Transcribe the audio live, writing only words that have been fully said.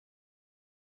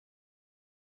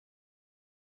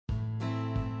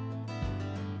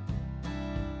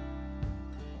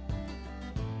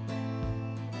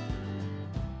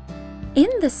In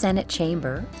the Senate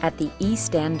chamber, at the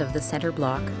east end of the center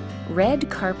block, red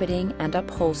carpeting and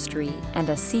upholstery and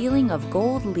a ceiling of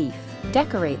gold leaf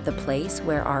decorate the place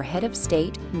where our head of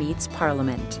state meets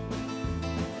Parliament.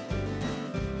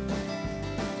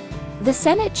 The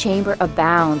Senate chamber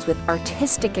abounds with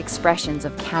artistic expressions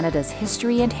of Canada's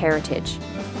history and heritage.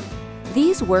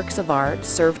 These works of art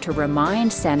serve to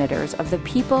remind senators of the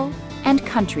people and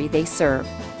country they serve.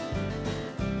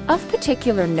 Of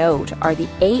particular note are the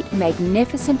 8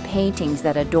 magnificent paintings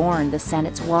that adorn the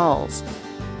Senate's walls.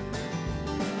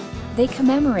 They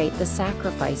commemorate the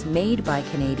sacrifice made by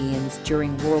Canadians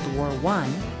during World War I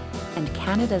and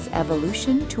Canada's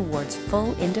evolution towards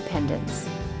full independence.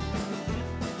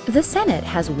 The Senate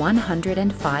has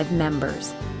 105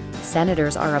 members.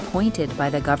 Senators are appointed by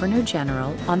the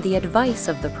Governor-General on the advice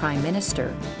of the Prime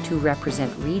Minister to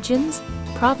represent regions,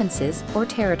 provinces, or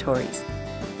territories.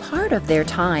 Part of their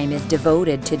time is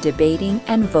devoted to debating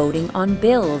and voting on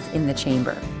bills in the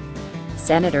chamber.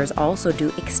 Senators also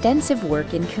do extensive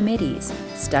work in committees,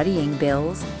 studying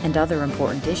bills and other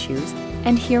important issues,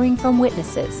 and hearing from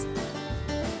witnesses.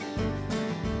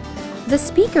 The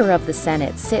Speaker of the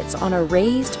Senate sits on a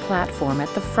raised platform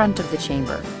at the front of the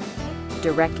chamber.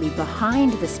 Directly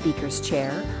behind the Speaker's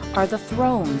chair are the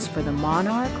thrones for the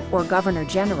monarch or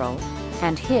Governor-General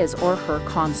and his or her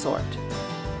consort.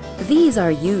 These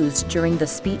are used during the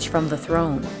speech from the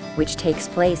throne, which takes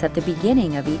place at the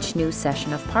beginning of each new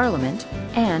session of Parliament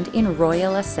and in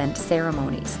royal assent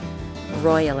ceremonies.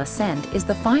 Royal assent is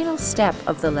the final step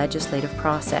of the legislative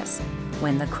process,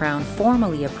 when the Crown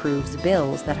formally approves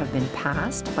bills that have been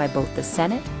passed by both the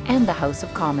Senate and the House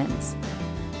of Commons.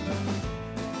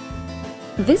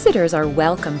 Visitors are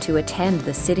welcome to attend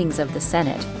the sittings of the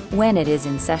Senate when it is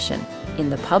in session, in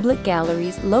the public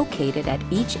galleries located at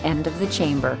each end of the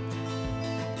chamber.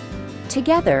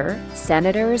 Together,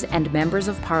 senators and members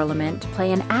of Parliament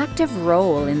play an active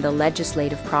role in the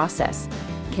legislative process,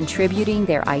 contributing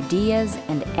their ideas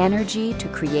and energy to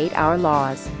create our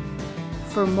laws.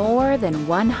 For more than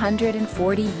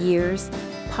 140 years,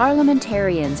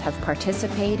 parliamentarians have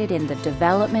participated in the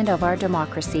development of our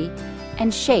democracy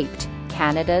and shaped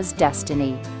Canada's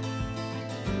destiny.